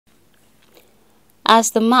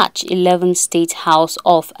As the March 11 State House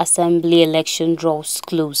of Assembly election draws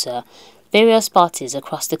closer, various parties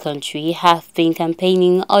across the country have been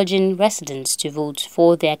campaigning urging residents to vote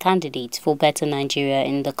for their candidates for better Nigeria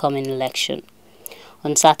in the coming election.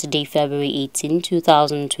 On Saturday, February 18,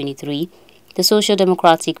 2023, the Social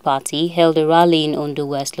Democratic Party held a rally in Ondo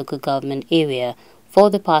West local government area for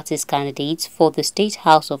the party's candidates for the State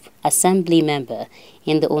House of Assembly member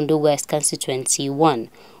in the Ondo West Constituency 1,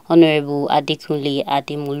 Honorable Adekunle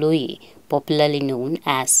Ademuloye, popularly known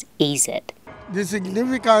as AZ. The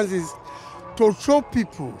significance is to show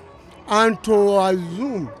people and to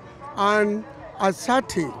assume and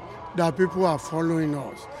ascertain that people are following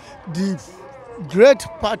us. The great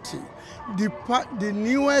party, the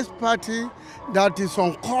newest party that is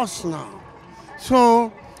on course now.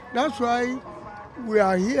 So that's why we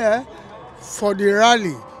are here for the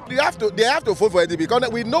rally. They have to vote for it because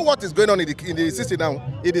we know what is going on in the city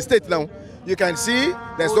now, in the state now. You can see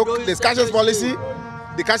there's cashless policy.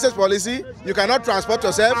 The cashless policy, you cannot transport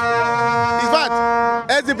yourself. In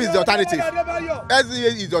fact, SDP is the alternative. SDP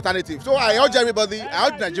is the alternative. So I urge everybody, I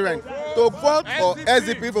urge Nigerians to vote for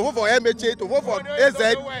SDP, to vote for MHA, to vote for AZ,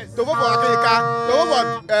 to vote for Akeka, to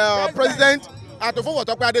vote for President, and to vote for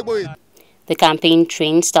Dr. Adeboye. The campaign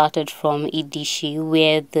train started from Idishi,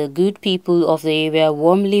 where the good people of the area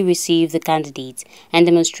warmly received the candidate and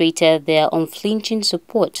demonstrated their unflinching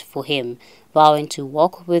support for him, vowing to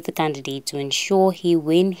work with the candidate to ensure he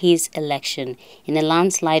win his election in a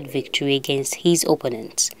landslide victory against his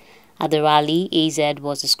opponents. At the rally, AZ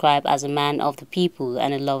was described as a man of the people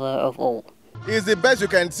and a lover of all. It's the best you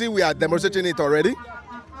can see. We are demonstrating it already.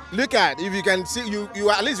 Look at, if you can see, you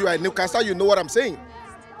at least you are a Newcastle, you know what I'm saying.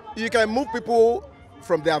 You can move people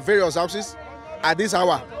from their various houses at this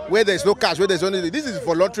hour where there's no cash, where there's only. This is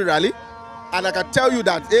voluntary rally, and I can tell you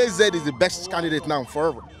that AZ is the best candidate now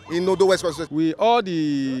forever in Ondo West Constituency. All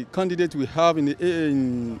the candidates we have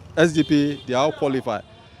in SDP, they are all qualified.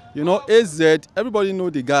 You know, AZ, everybody know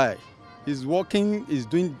the guy. He's working, he's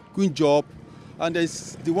doing good job, and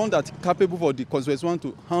there's the one that's capable for the constituency one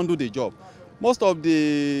to handle the job. Most of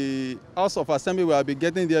the House of Assembly will be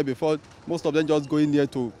getting there before most of them just going there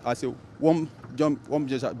to as a one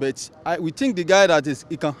gesture. But we think the guy that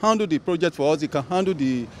he can handle the project for us, he can handle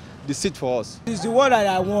the seat for us. He's the one that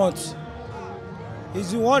I want.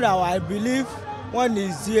 He's the one that I believe when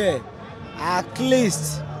he's here, at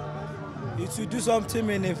least it will do something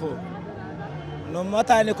meaningful. No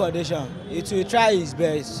matter any condition, it will try his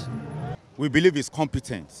best. We believe he's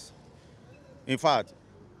competent. In fact,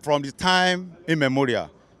 from the time immemorial,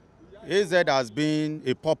 AZ has been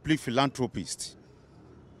a public philanthropist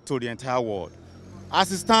to the entire world.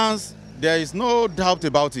 As it stands, there is no doubt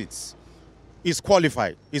about it. He's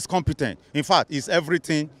qualified, he's competent. In fact, he's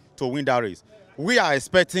everything to win that race. We are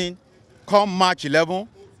expecting, come March 11,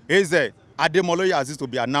 AZ Ademuloye Aziz to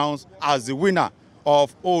be announced as the winner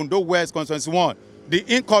of Ondo West Constituency 1, the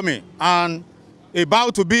incoming and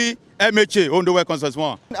about to be MHA Ondo West Constituency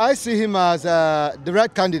 1. I see him as the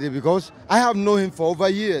right candidate because I have known him for over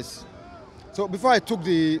years. So before I took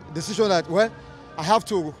the decision that, well, I have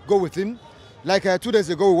to go with him, like 2 days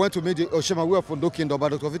ago we went to meet the Oshemawe of Ondo Kingdom by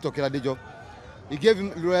Dr. Victor Keladejo. He gave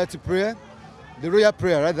him royal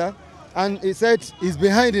prayer, rather, and he said he's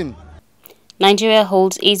behind him. Nigeria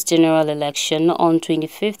holds its general election on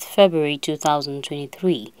 25th February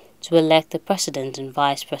 2023 to elect the President and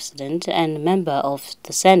Vice President and member of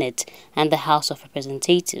the Senate and the House of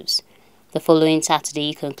Representatives. The following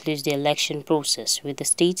Saturday concludes the election process with the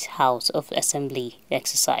State House of Assembly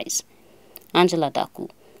exercise. Angela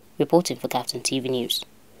Daku, reporting for KAFTAN TV News.